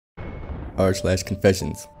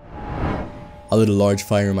r/confessions. I lit a large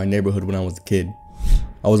fire in my neighborhood when I was a kid.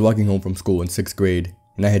 I was walking home from school in 6th grade,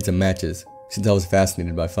 and I had some matches, since I was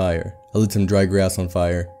fascinated by fire. I lit some dry grass on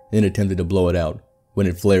fire, and then attempted to blow it out. When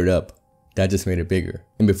it flared up, that just made it bigger.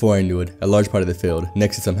 And before I knew it, a large part of the field,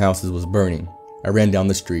 next to some houses, was burning. I ran down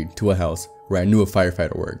the street to a house where I knew a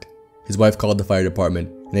firefighter worked. His wife called the fire department,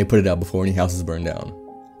 and they put it out before any houses burned down.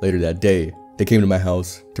 Later that day, they came to my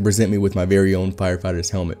house to present me with my very own firefighter's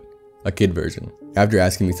helmet, a kid version. After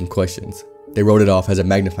asking me some questions, they wrote it off as a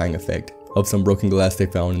magnifying effect of some broken glass they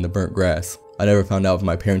found in the burnt grass. I never found out if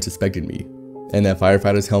my parents suspected me, and that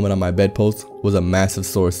firefighter's helmet on my bedpost was a massive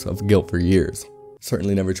source of guilt for years.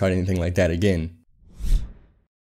 Certainly never tried anything like that again.